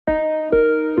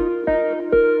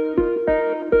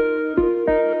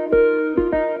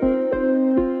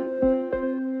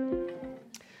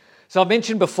So I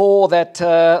mentioned before that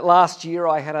last year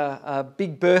I had a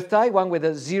big birthday, one with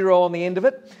a 0 on the end of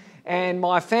it, and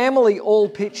my family all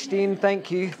pitched in.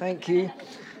 Thank you.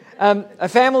 A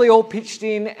family all pitched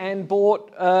in and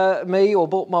bought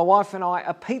bought my wife and I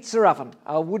a pizza oven,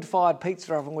 a wood-fired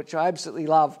pizza oven, which I absolutely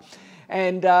love.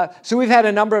 And so we've had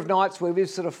a number of nights where we've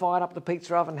sort of fired up the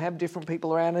pizza oven, have different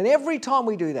people around, and every time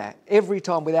we do that, every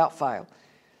time without fail,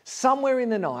 somewhere in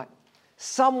the night,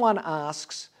 someone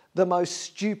asks the most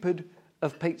stupid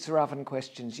of pizza oven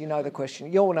questions. You know the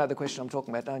question. You all know the question I'm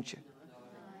talking about, don't you?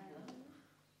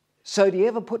 So do you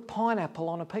ever put pineapple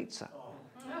on a pizza?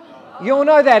 You all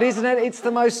know that, isn't it? It's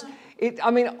the most... I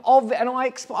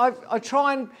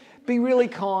try and be really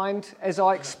kind as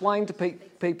I explain to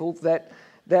people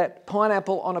that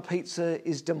pineapple on a pizza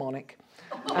is demonic,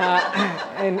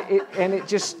 and it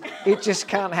just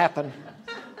can't happen.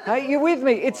 Hey, you with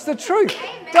me? It's the truth.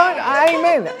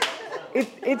 Amen.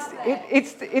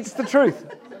 It's the truth.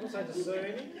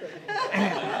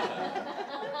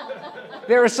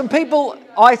 There are some people,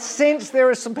 I sense there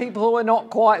are some people who are not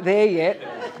quite there yet.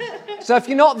 So if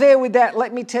you're not there with that,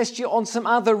 let me test you on some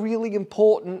other really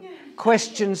important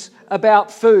questions about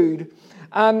food.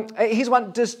 Here's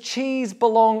one. Does cheese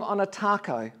belong on a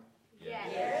taco?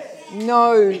 Yes.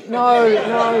 No.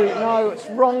 What's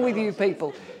wrong with you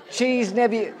people? Cheese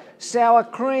never... Sour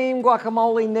cream,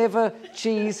 guacamole, never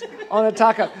cheese on a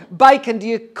taco. Bacon, do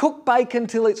you cook bacon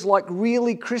till it's like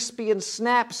really crispy and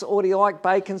snaps, or do you like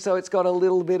bacon so it's got a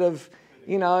little bit of,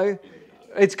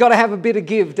 it's got to have a bit of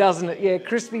give, doesn't it? Yeah,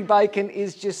 crispy bacon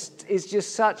is just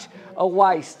such a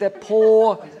waste. That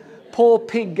poor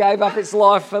pig gave up its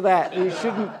life for that.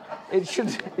 It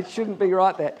shouldn't be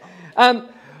right that.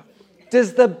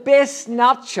 Does the best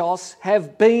nachos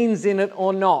have beans in it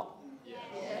or not?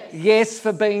 Yes,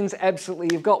 for beans, absolutely.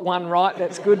 You've got one right.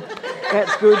 That's good.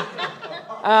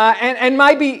 And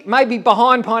maybe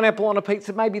behind pineapple on a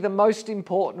pizza, maybe the most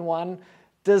important one,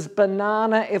 does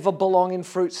banana ever belong in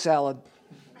fruit salad?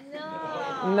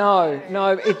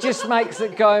 No. It just makes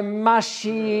it go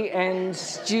mushy and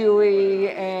stewy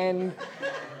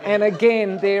and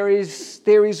again, there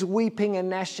is weeping and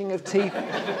gnashing of teeth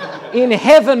in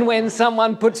heaven when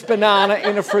someone puts banana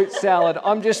in a fruit salad.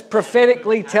 I'm just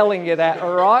prophetically telling you that,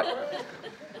 all right?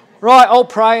 Right, I'll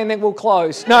pray and then we'll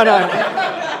close. No.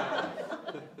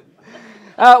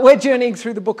 We're journeying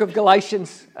through the book of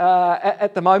Galations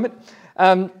at the moment.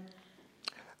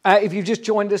 If you've just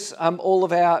joined us, all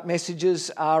of our messages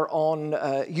are on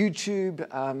YouTube.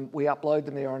 We upload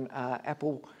them there on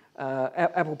Apple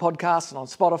Podcasts and on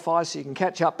Spotify, so you can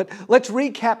catch up. But let's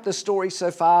recap the story so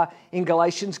far in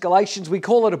Galatians. Galatians, we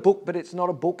call it a book, but it's not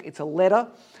a book. It's a letter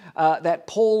that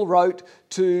Paul wrote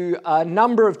to a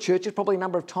number of churches, probably a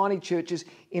number of tiny churches,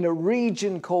 in a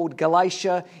region called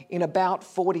Galatia in about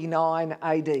 49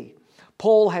 AD.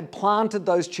 Paul had planted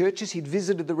those churches. He'd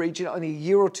visited the region only a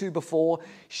year or two before,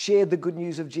 shared the good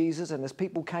news of Jesus, and as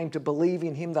people came to believe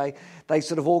in him,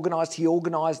 he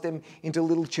organised them into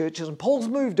little churches. And Paul's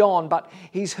moved on, but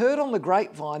he's heard on the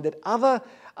grapevine that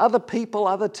other people,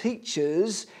 other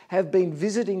teachers have been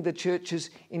visiting the churches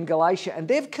in Galatia, and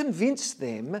they've convinced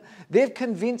them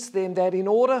that in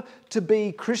order to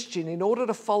be Christian, in order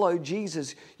to follow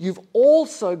Jesus, you've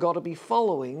also got to be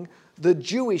following the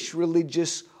Jewish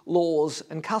religious laws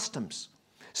and customs.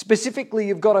 Specifically,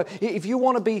 you've got to, if you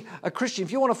want to be a Christian,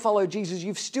 if you want to follow Jesus,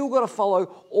 you've still got to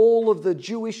follow all of the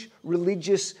Jewish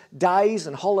religious days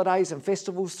and holidays and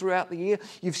festivals throughout the year.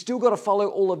 You've still got to follow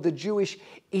all of the Jewish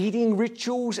eating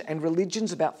rituals and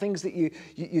religions about things that you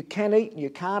can eat and you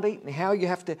can't eat, and how you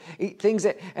have to eat things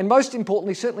that, and most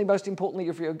importantly,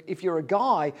 if you're a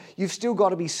guy, you've still got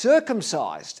to be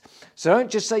circumcised. So don't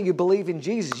just say you believe in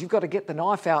Jesus. You've got to get the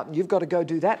knife out and you've got to go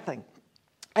do that thing.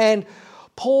 And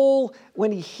Paul,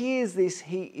 when he hears this,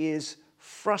 he is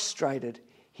frustrated,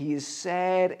 he is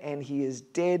sad, and he is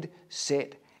dead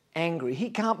set angry. He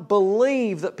can't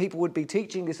believe that people would be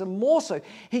teaching this, and more so,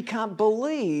 he can't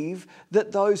believe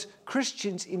that those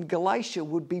Christians in Galatia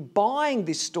would be buying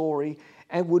this story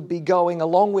and would be going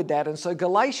along with that. And so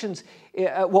Galatians,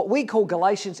 what we call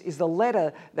Galatians, is the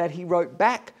letter that he wrote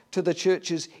back to the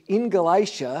churches in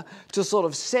Galatia to sort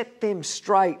of set them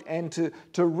straight and to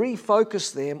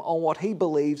refocus them on what he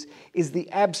believes is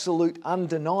the absolute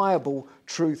undeniable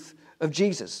truth of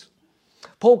Jesus.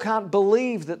 Paul can't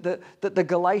believe that the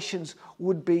Galatians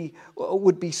would be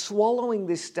swallowing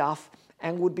this stuff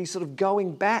and would be sort of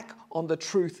going back on the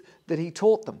truth that he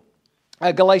taught them.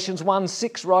 Galatians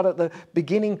 1:6, right at the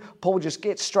beginning, Paul just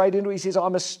gets straight into it. He says,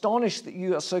 "I'm astonished that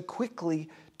you are so quickly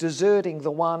deserting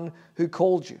the one who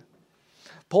called you."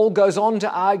 Paul goes on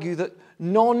to argue that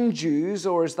non-Jews,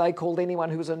 or as they called anyone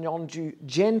who was a non-Jew,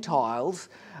 Gentiles,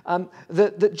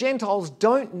 that Gentiles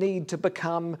don't need to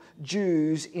become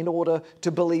Jews in order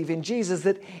to believe in Jesus,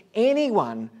 that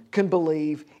anyone can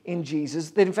believe in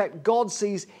Jesus, that in fact God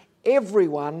sees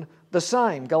everyone the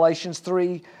same. Galatians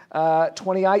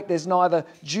 3:28, there's neither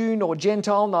Jew nor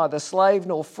Gentile, neither slave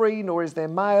nor free, nor is there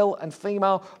male and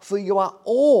female, for you are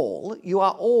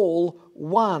all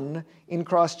one in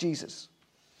Christ Jesus.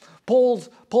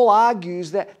 Paul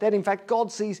argues that in fact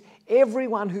God sees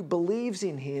everyone who believes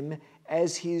in him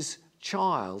as his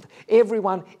child,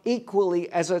 everyone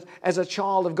equally as a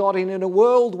child of God. And in a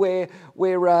world where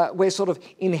sort of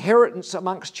inheritance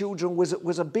amongst children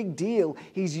was a big deal,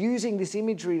 he's using this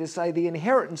imagery to say the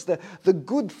inheritance, the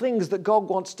good things that God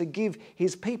wants to give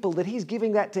his people, that he's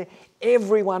giving that to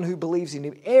everyone who believes in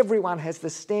him. Everyone has the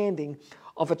standing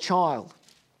of a child.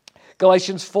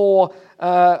 Galatians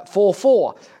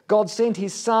 4:4. God sent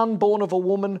his Son, born of a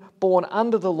woman, born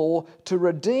under the law, to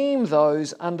redeem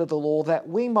those under the law, that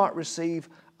we might receive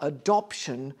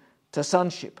adoption to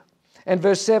sonship. And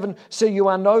verse 7, so you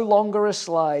are no longer a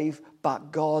slave,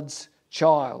 but God's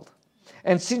child.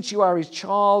 And since you are his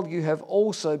child, you have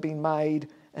also been made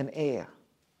an heir.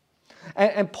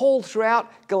 And Paul, throughout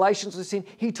Galatians,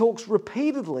 he talks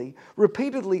repeatedly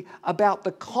about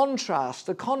the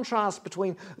contrast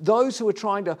between those who are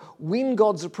trying to win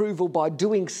God's approval by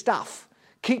doing stuff,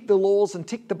 keep the laws and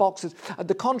tick the boxes,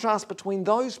 the contrast between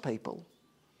those people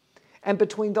and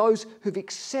between those who've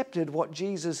accepted what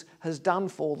Jesus has done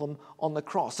for them on the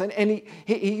cross. And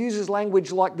he uses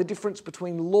language like the difference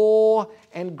between law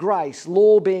and grace.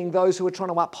 Law being those who are trying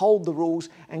to uphold the rules,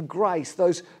 and grace,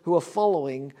 those who are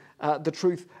following the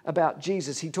truth about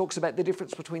Jesus. He talks about the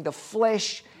difference between the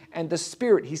flesh and the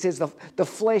spirit. He says the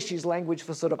flesh is language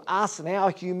for sort of us and our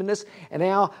humanness and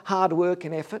our hard work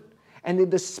and effort. And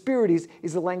then the spirit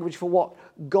is the language for what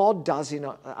God does in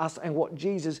us and what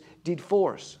Jesus did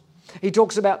for us. He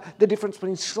talks about the difference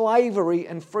between slavery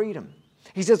and freedom.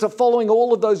 He says that following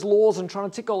all of those laws and trying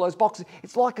to tick all those boxes,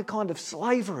 it's like a kind of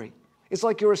slavery. It's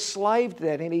like you're a slave to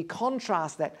that. And he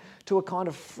contrasts that to a kind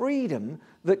of freedom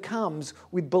that comes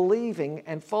with believing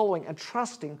and following and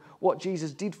trusting what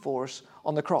Jesus did for us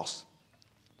on the cross.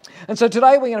 And so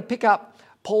today we're going to pick up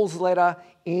Paul's letter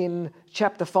in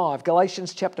chapter 5,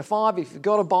 Galatians chapter 5. If you've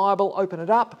got a Bible, open it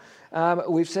up.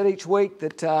 We've said each week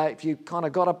that if you've kind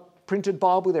of got a printed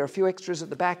Bible, there are a few extras at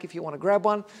the back if you want to grab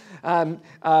one.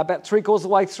 About three-quarters of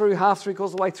the way through,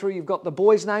 three-quarters of the way through, you've got the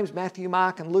boys' names, Matthew,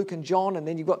 Mark, and Luke and John, and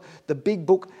then you've got the big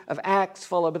book of Acts,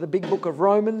 followed by the big book of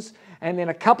Romans, and then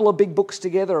a couple of big books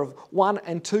together of 1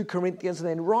 and 2 Corinthians, and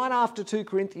then right after 2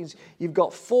 Corinthians, you've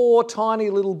got 4 tiny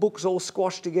little books all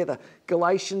squashed together,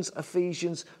 Galatians,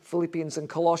 Ephesians, Philippians, and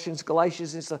Colossians.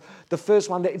 Galatians is the first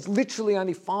one. It's literally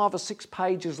only 5 or 6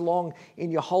 pages long in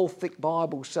your whole thick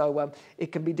Bible, so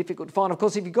it can be difficult to find. Of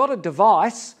course, if you've got a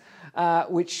device,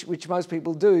 which most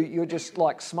people do, you're just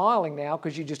like smiling now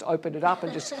because you just opened it up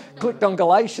and just clicked on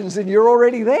Galatians and you're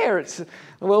already there. It's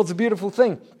a beautiful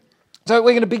thing. So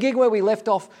we're going to begin where we left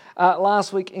off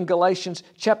last week in Galatians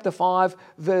chapter 5,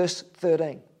 verse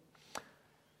 13.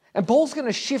 And Paul's going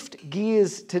to shift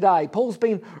gears today. Paul's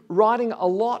been writing a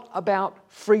lot about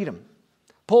freedom.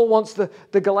 Paul wants the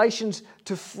Galatians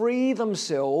to free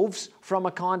themselves from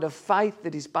a kind of faith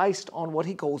that is based on what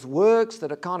he calls works,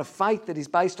 that a kind of faith that is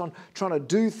based on trying to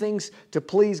do things to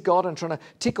please God and trying to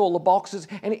tick all the boxes.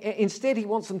 And instead he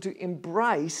wants them to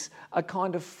embrace a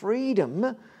kind of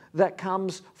freedom that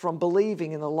comes from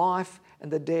believing in the life and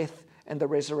the death and the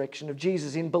resurrection of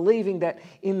Jesus, in believing that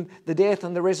in the death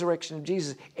and the resurrection of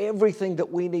Jesus, everything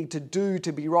that we need to do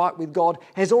to be right with God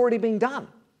has already been done.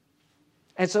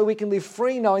 And so we can live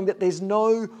free knowing that there's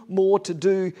no more to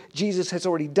do. Jesus has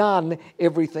already done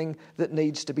everything that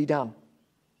needs to be done.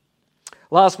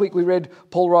 Last week we read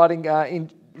Paul writing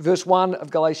in verse 1 of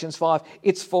Galatians 5,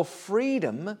 it's for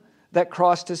freedom that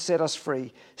Christ has set us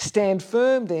free. Stand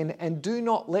firm then and do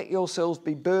not let yourselves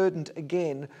be burdened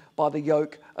again by the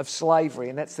yoke of slavery.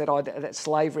 And that's that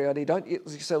slavery idea. Don't let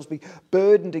yourselves be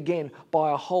burdened again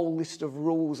by a whole list of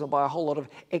rules and by a whole lot of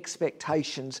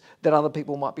expectations that other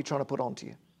people might be trying to put onto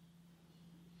you.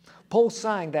 Paul's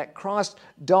saying that Christ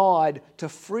died to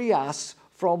free us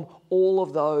from all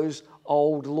of those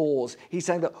old laws. He's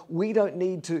saying that we don't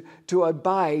need to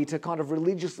obey, to kind of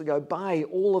religiously obey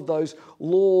all of those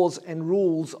laws and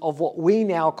rules of what we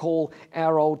now call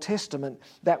our Old Testament,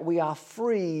 that we are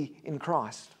free in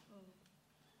Christ.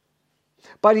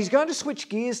 But he's going to switch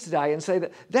gears today and say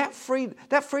that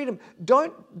freedom,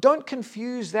 don't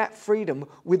confuse that freedom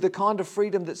with the kind of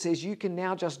freedom that says you can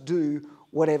now just do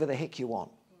whatever the heck you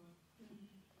want.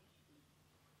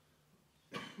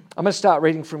 I'm going to start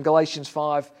reading from Galatians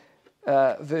 5,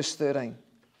 verse 13.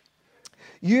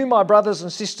 You, my brothers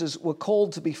and sisters, were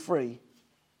called to be free,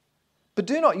 but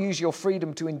do not use your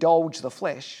freedom to indulge the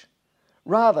flesh.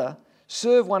 Rather,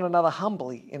 serve one another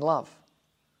humbly in love.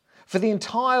 For the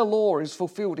entire law is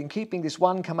fulfilled in keeping this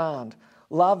one command: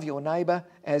 love your neighbour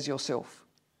as yourself.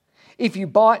 If you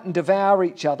bite and devour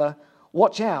each other,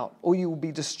 watch out, or you will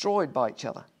be destroyed by each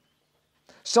other.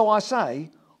 So I say,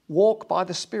 walk by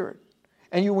the Spirit,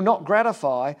 and you will not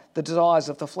gratify the desires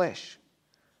of the flesh.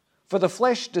 For the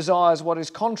flesh desires what is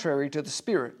contrary to the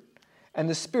Spirit, and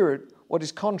the Spirit what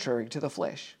is contrary to the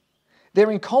flesh.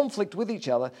 They're in conflict with each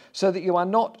other, so that you are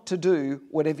not to do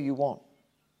whatever you want.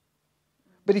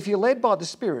 But if you're led by the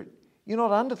Spirit, you're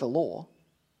not under the law.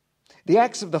 The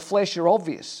acts of the flesh are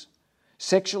obvious: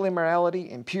 sexual immorality,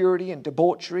 impurity and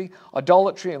debauchery,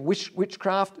 idolatry and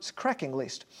witchcraft. It's a cracking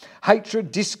list.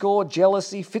 Hatred, discord,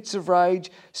 jealousy, fits of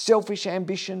rage, selfish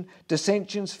ambition,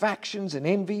 dissensions, factions and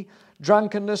envy,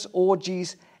 drunkenness,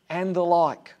 orgies and the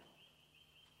like.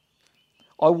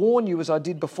 I warn you, as I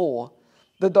did before,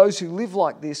 that those who live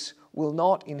like this will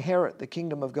not inherit the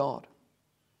kingdom of God.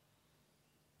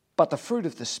 But the fruit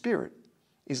of the Spirit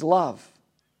is love,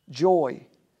 joy,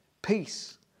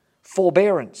 peace,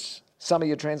 forbearance. Some of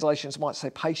your translations might say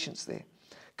patience there.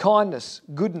 Kindness,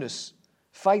 goodness,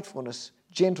 faithfulness,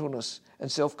 gentleness,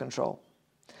 and self-control.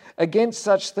 Against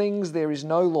such things there is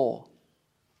no law.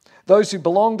 Those who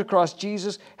belong to Christ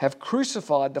Jesus have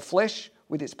crucified the flesh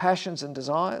with its passions and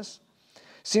desires.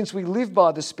 Since we live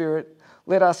by the Spirit,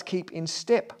 let us keep in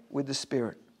step with the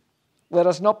Spirit. Let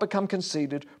us not become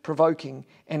conceited, provoking,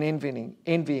 and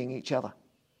envying each other.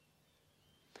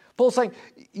 Paul's saying,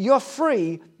 you're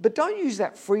free, but don't use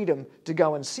that freedom to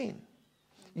go and sin.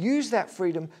 Use that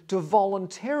freedom to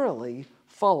voluntarily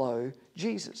follow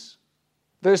Jesus.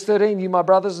 Verse 13, you, my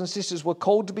brothers and sisters, were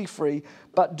called to be free,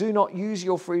 but do not use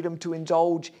your freedom to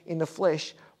indulge in the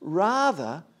flesh.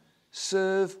 Rather,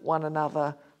 serve one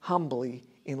another humbly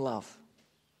in love.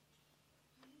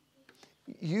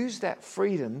 Use that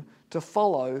freedom to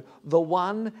follow the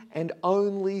one and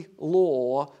only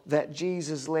law that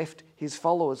Jesus left his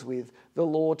followers with, the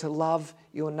law to love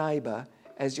your neighbour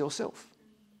as yourself.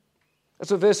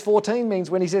 That's what verse 14 means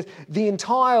when he says the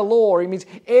entire law. He means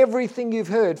everything you've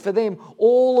heard. For them,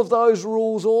 all of those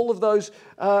rules, all of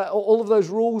those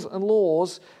rules and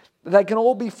laws, they can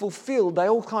all be fulfilled. They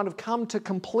all kind of come to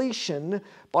completion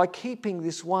by keeping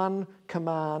this one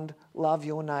command: love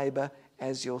your neighbour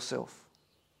as yourself.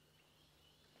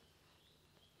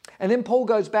 And then Paul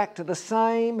goes back to the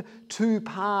same two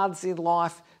paths in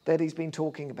life that he's been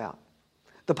talking about.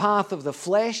 The path of the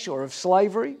flesh or of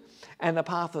slavery, and the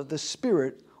path of the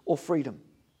Spirit or freedom.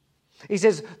 He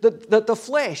says that the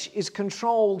flesh is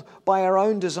controlled by our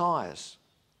own desires.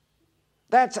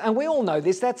 And we all know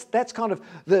this, that's kind of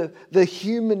the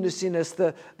humanness in us,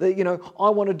 I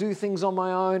want to do things on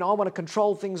my own, I want to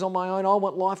control things on my own, I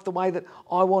want life the way that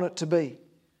I want it to be.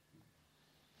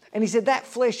 And he said that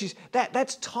flesh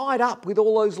that's tied up with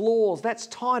all those laws. That's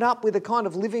tied up with a kind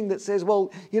of living that says,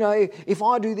 well, if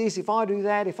I do this, if I do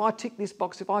that, if I tick this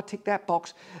box, if I tick that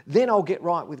box, then I'll get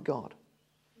right with God.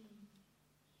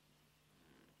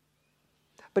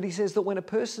 But he says that when a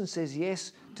person says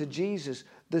yes to Jesus,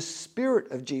 the Spirit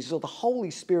of Jesus, or the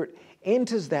Holy Spirit,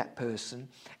 enters that person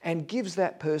and gives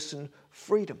that person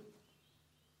freedom.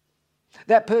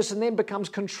 That person then becomes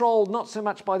controlled not so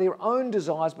much by their own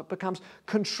desires, but becomes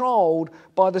controlled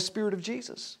by the Spirit of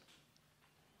Jesus.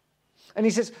 And he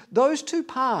says those two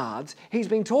paths, he's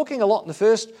been talking a lot in the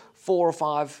first 4 or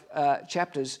 5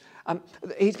 chapters.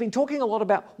 He's been talking a lot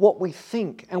about what we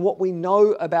think and what we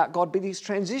know about God, but he's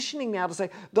transitioning now to say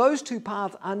those two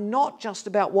paths are not just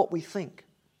about what we think.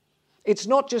 It's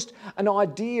not just an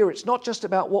idea, it's not just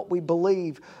about what we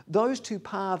believe. Those two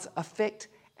paths affect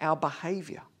our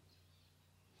behaviour.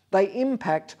 They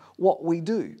impact what we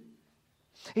do.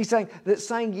 He's saying that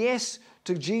saying yes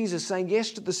to Jesus, saying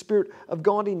yes to the Spirit of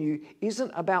God in you,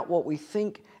 isn't about what we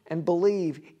think and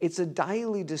believe. It's a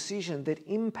daily decision that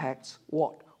impacts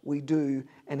what we do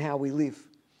and how we live.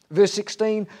 Verse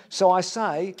 16, so I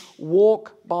say,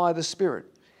 walk by the Spirit,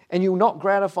 and you will not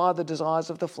gratify the desires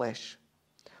of the flesh.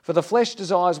 For the flesh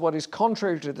desires what is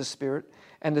contrary to the Spirit,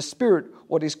 and the Spirit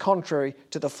what is contrary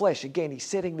to the flesh. Again, he's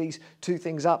setting these two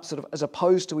things up sort of as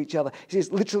opposed to each other. He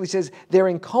literally says they're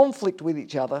in conflict with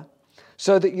each other,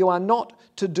 so that you are not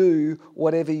to do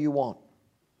whatever you want.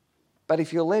 But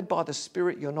if you're led by the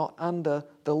Spirit, you're not under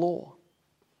the law.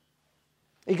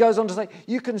 He goes on to say,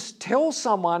 you can tell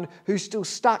someone who's still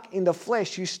stuck in the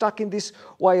flesh, who's stuck in this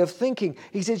way of thinking.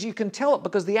 He says you can tell it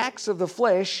because the acts of the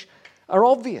flesh are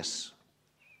obvious.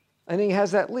 And he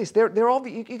has that list. They're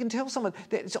obvious. You can tell someone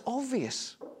that it's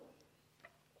obvious.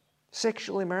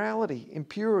 Sexual immorality,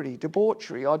 impurity,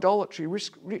 debauchery, idolatry,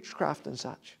 witchcraft and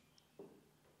such.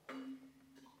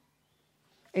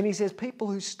 And he says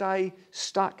people who stay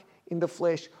stuck in the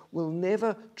flesh will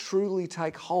never truly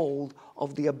take hold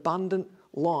of the abundant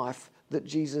life that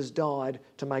Jesus died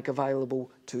to make available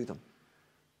to them.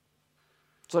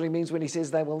 That's what he means when he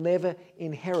says they will never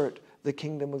inherit the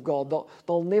kingdom of God.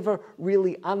 They'll never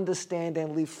really understand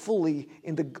and live fully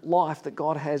in the life that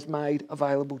God has made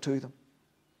available to them.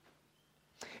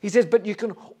 He says, but you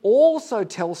can also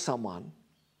tell someone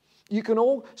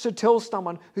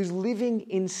who's living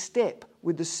in step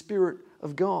with the Spirit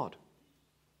of God.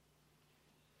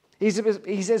 He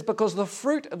says, because the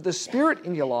fruit of the Spirit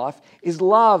in your life is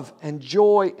love and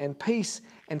joy and peace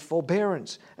and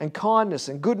forbearance and kindness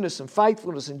and goodness and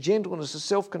faithfulness and gentleness and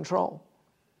self-control.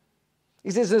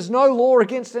 He says there's no law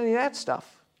against any of that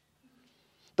stuff.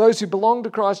 Those who belong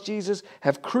to Christ Jesus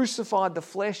have crucified the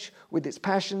flesh with its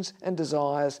passions and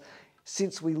desires.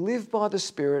 Since we live by the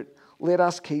Spirit, let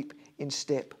us keep in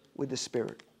step with the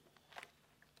Spirit.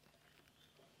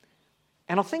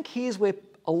 And I think here's where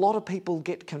a lot of people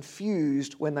get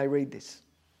confused when they read this.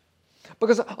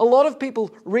 Because a lot of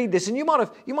people read this, and you might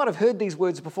have heard these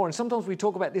words before, and sometimes we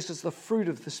talk about this as the fruit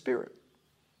of the Spirit.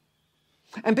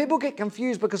 And people get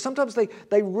confused because sometimes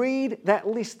they read that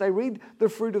list, they read the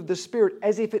fruit of the Spirit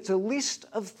as if it's a list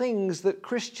of things that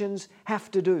Christians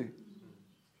have to do.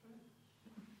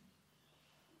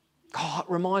 Oh,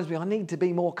 it reminds me, I need to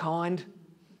be more kind.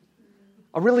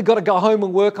 I really got to go home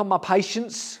and work on my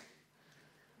patience.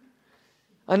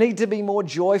 I need to be more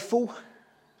joyful.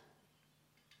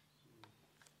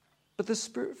 But the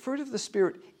fruit of the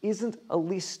Spirit isn't a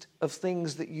list of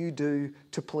things that you do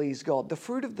to please God. The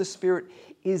fruit of the Spirit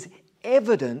is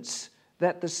evidence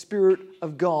that the Spirit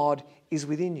of God is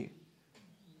within you.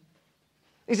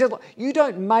 He said, you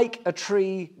don't make a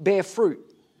tree bear fruit.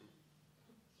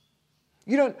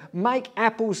 You don't make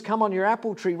apples come on your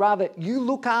apple tree. Rather, you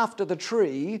look after the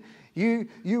tree. You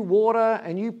water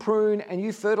and you prune and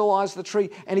you fertilize the tree.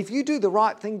 And if you do the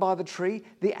right thing by the tree,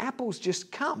 the apples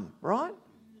just come, right?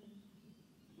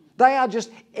 They are just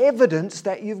evidence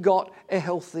that you've got a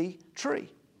healthy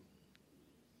tree.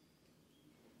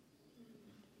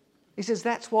 He says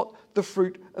that's what the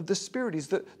fruit of the Spirit is.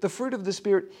 The fruit of the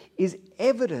Spirit is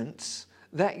evidence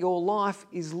that your life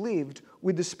is lived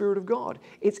with the Spirit of God.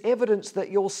 It's evidence that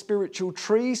your spiritual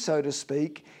tree, so to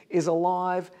speak, is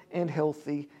alive and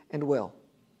healthy and well.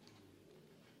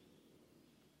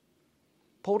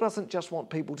 Paul doesn't just want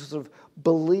people to sort of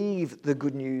believe the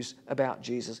good news about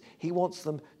Jesus. He wants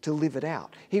them to live it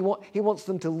out. He wants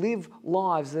them to live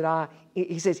lives that are,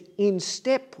 he says, in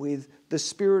step with the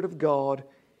Spirit of God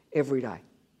every day.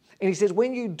 And he says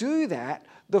when you do that,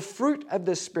 the fruit of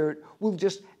the Spirit will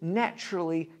just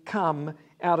naturally come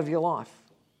out of your life.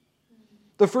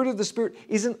 The fruit of the Spirit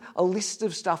isn't a list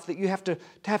of stuff that you have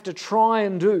to try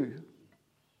and do.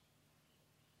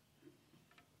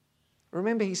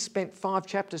 Remember, he spent 5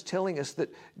 chapters telling us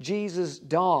that Jesus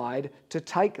died to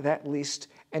take that list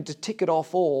and to tick it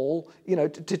off all, to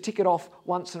tick it off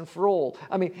once and for all.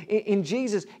 I mean, in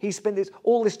Jesus, he spent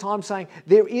all this time saying,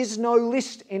 there is no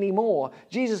list anymore.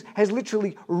 Jesus has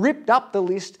literally ripped up the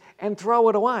list and throw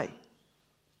it away.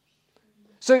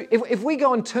 So if we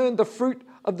go and turn the fruit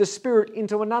of the Spirit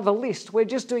into another list, we're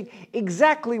just doing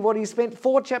exactly what he spent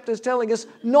 4 chapters telling us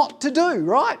not to do,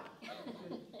 right?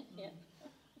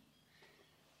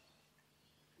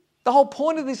 The whole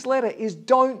point of this letter is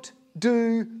don't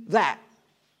do that.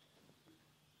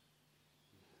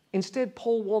 Instead,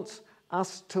 Paul wants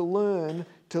us to learn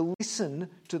to listen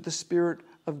to the Spirit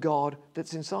of God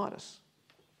that's inside us.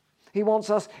 He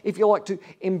wants us, if you like, to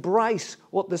embrace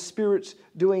what the Spirit's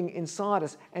doing inside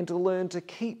us and to learn to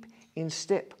keep in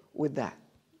step with that.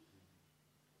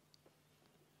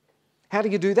 How do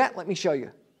you do that? Let me show you.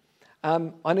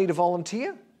 I need a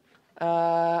volunteer.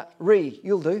 Ree,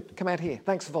 you'll do. Come out here.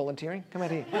 Thanks for volunteering. Come out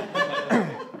here.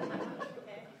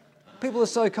 People are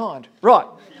so kind. Right.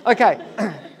 Okay.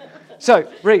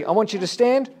 So, Ree, I want you to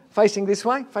stand facing this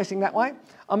way, facing that way.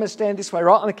 I'm going to stand this way,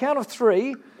 right? On the count of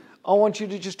 3, I want you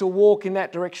to just to walk in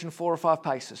that direction 4 or 5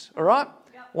 paces. All right?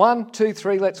 Yep. 1, 2,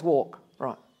 3, let's walk.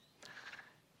 Right.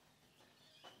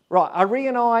 Right. Are Ree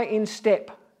and I in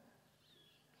step?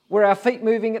 Were our feet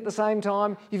moving at the same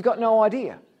time? You've got no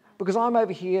idea. Because I'm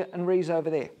over here and Ree's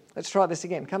over there. Let's try this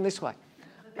again. Come this way.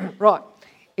 Right.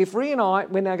 If Ree and I,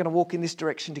 we're now going to walk in this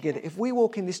direction together. If we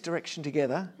walk in this direction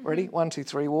together, ready? 1, 2,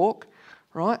 3, walk.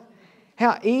 Right.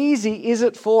 How easy is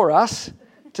it for us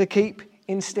to keep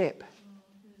in step?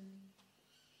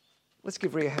 Let's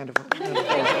give Rhea a hand of applause.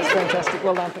 That's fantastic.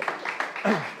 Well done.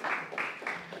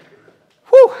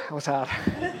 Whew, that was hard.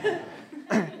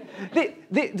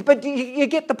 But you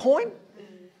get the point?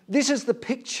 This is the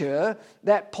picture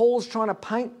that Paul's trying to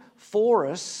paint for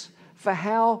us for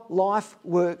how life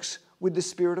works with the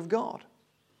Spirit of God.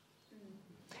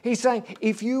 He's saying,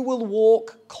 if you will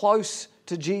walk close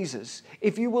to Jesus,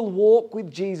 if you will walk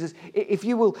with Jesus, if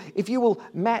you will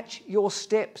match your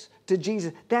steps to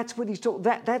Jesus, that's what he's talking.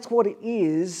 That's what it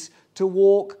is to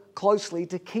walk closely,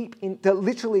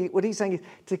 literally what he's saying is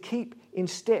to keep in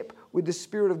step with the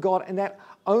Spirit of God, and that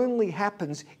only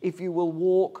happens if you will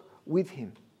walk with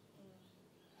Him.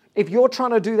 If you're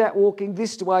trying to do that walking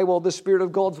this way while the Spirit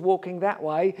of God's walking that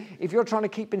way, if you're trying to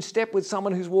keep in step with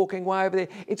someone who's walking way over there,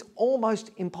 it's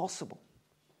almost impossible.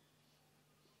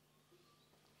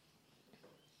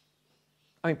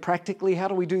 I mean, practically, how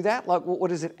do we do that? Like, what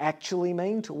does it actually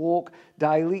mean to walk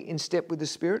daily in step with the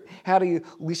Spirit? How do you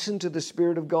listen to the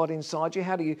Spirit of God inside you?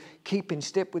 How do you keep in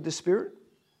step with the Spirit?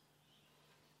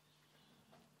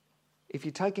 If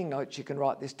you're taking notes, you can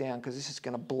write this down because this is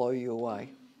going to blow you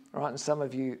away. All right, and some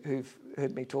of you who've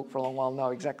heard me talk for a long while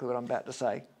know exactly what I'm about to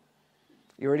say.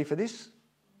 You ready for this?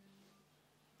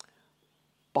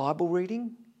 Bible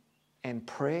reading and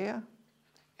prayer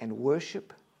and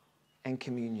worship and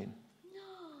communion.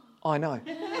 I know.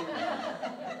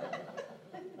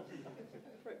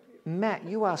 Matt,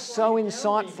 you are so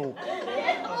insightful.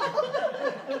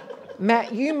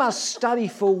 Matt, you must study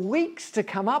for weeks to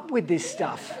come up with this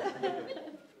stuff.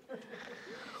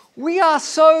 We are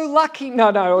so lucky.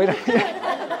 No, we don't.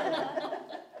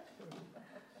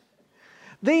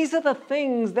 These are the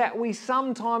things that we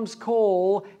sometimes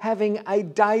call having a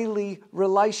daily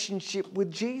relationship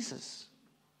with Jesus.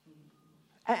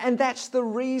 And that's the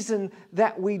reason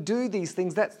that we do these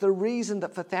things. That's the reason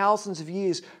that for thousands of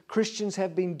years Christians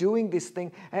have been doing these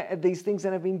things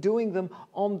and have been doing them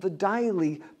on the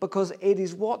daily, because it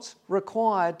is what's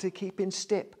required to keep in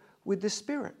step with the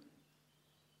Spirit.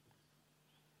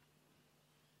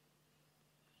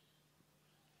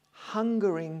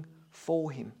 Hungering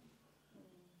for Him.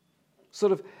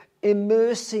 Sort of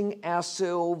immersing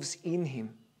ourselves in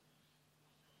Him.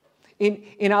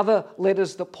 In other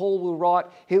letters that Paul will write,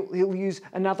 he'll use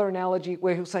another analogy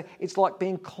where he'll say it's like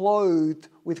being clothed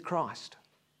with Christ.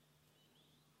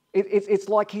 It's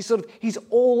like he's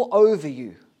all over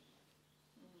you.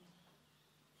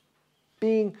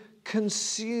 Being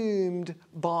consumed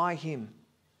by Him.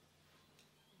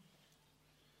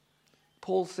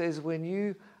 Paul says when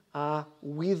you are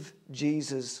with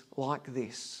Jesus like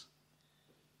this,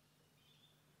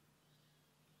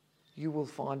 you will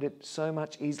find it so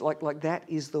much easier. Like that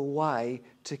is the way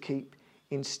to keep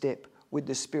in step with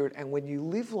the Spirit. And when you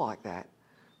live like that,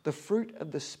 the fruit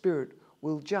of the Spirit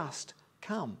will just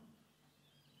come.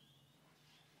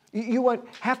 You won't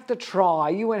have to try.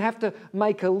 You won't have to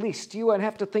make a list. You won't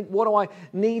have to think, what do I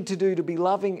need to do to be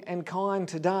loving and kind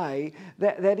today?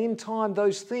 That in time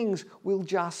those things will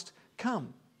just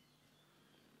come.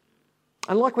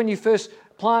 And like when you first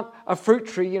plant a fruit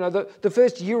tree, the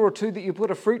first year or two that you put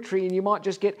a fruit tree in, you might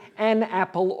just get an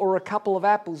apple or a couple of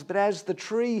apples. But as the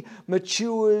tree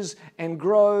matures and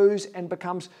grows and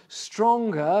becomes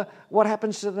stronger, what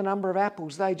happens to the number of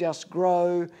apples? They just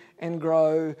grow and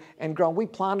grow and grow. We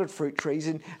planted fruit trees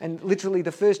and literally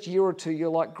the first year or two, you're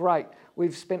like, great,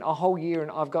 we've spent a whole year and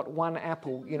I've got one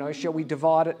apple. Shall we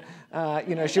divide it?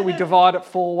 Shall we divide it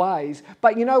 4 ways?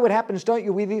 But you know what happens, don't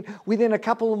you? Within a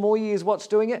couple of more years, what's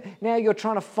doing it? Now you're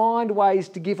trying to find ways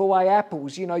to give away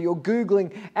apples. You're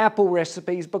Googling apple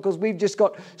recipes because we've just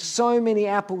got so many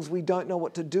apples we don't know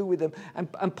what to do with them.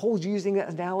 And Paul's using that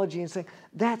analogy and saying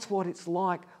that's what it's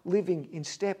like living in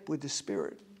step with the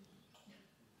Spirit.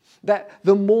 That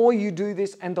the more you do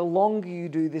this and the longer you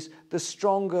do this, the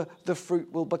stronger the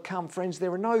fruit will become. Friends,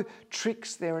 there are no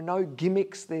tricks, there are no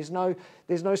gimmicks, there's no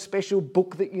special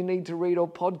book that you need to read or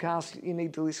podcast that you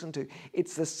need to listen to.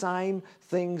 It's the same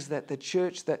things that the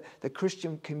church, that the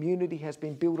Christian community has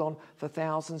been built on for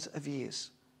thousands of years.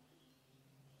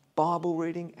 Bible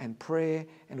reading and prayer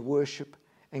and worship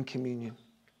and communion.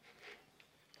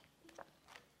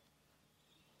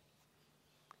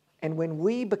 And when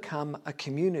we become a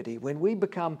community, when we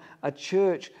become a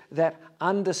church that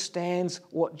understands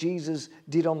what Jesus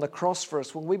did on the cross for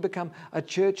us, when we become a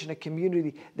church and a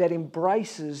community that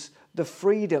embraces the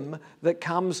freedom that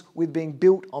comes with being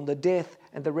built on the death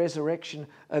and the resurrection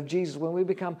of Jesus, when we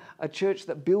become a church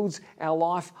that builds our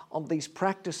life on these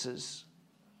practices,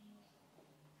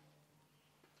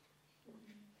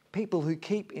 people who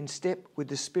keep in step with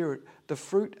the Spirit, the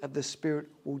fruit of the Spirit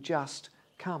will just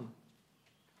come.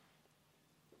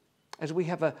 as we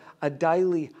have a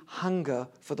daily hunger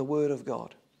for the Word of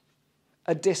God,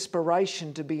 a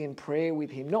desperation to be in prayer with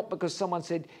Him, not because someone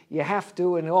said you have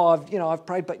to and I've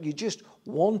prayed, but you just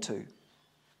want to.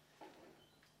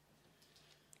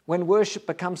 When worship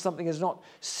becomes something that's not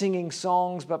singing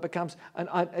songs, but becomes,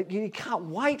 you can't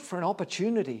wait for an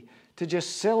opportunity to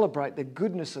just celebrate the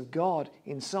goodness of God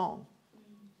in song.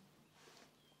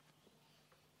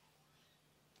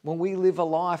 When we live a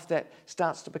life that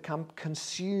starts to become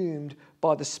consumed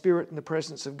by the Spirit and the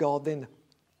presence of God, then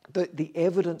the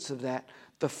evidence of that,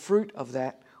 the fruit of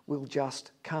that will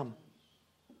just come.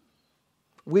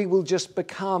 We will just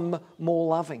become more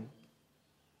loving.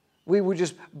 We will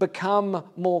just become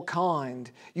more kind.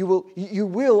 You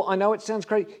will, I know it sounds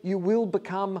great, you will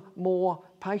become more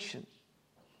patient.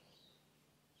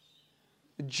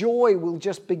 Joy will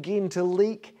just begin to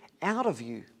leak out of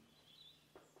you.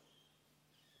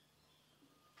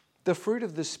 The fruit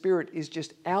of the Spirit is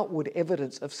just outward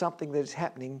evidence of something that is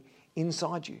happening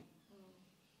inside you.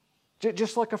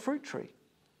 Just like a fruit tree.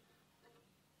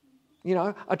 You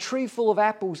know, a tree full of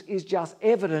apples is just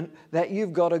evident that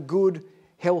you've got a good,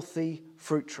 healthy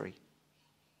fruit tree.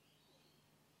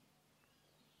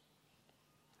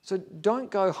 So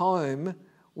don't go home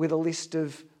with a list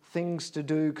of things to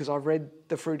do because I've read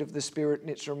the fruit of the Spirit and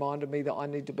it's reminded me that I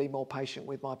need to be more patient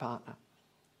with my partner.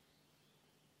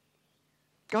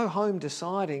 Go home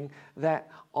deciding that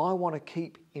I want to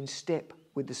keep in step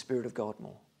with the Spirit of God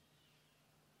more.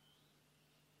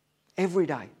 Every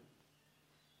day.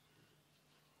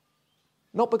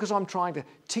 Not because I'm trying to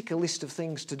tick a list of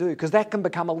things to do, because that can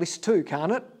become a list too,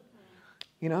 can't it?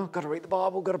 You know, got to read the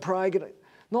Bible, got to pray.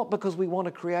 Not because we want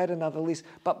to create another list,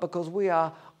 but because we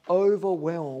are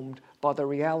overwhelmed by the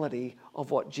reality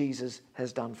of what Jesus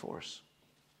has done for us.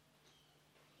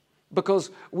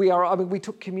 Because we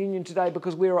took communion today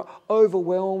because we are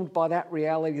overwhelmed by that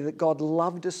reality that God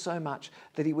loved us so much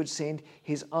that He would send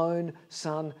His own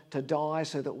Son to die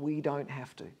so that we don't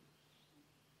have to.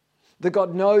 That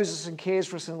God knows us and cares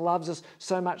for us and loves us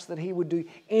so much that He would do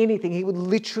anything. He would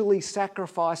literally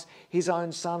sacrifice His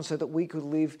own Son so that we could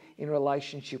live in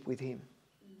relationship with Him.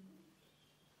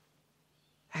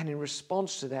 And in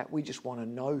response to that, we just want to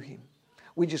know Him.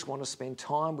 We just want to spend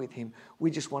time with Him.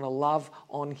 We just want to love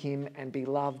on Him and be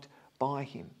loved by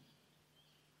Him.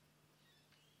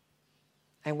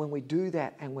 And when we do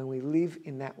that and when we live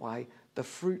in that way, the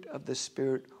fruit of the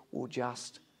Spirit will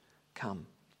just come.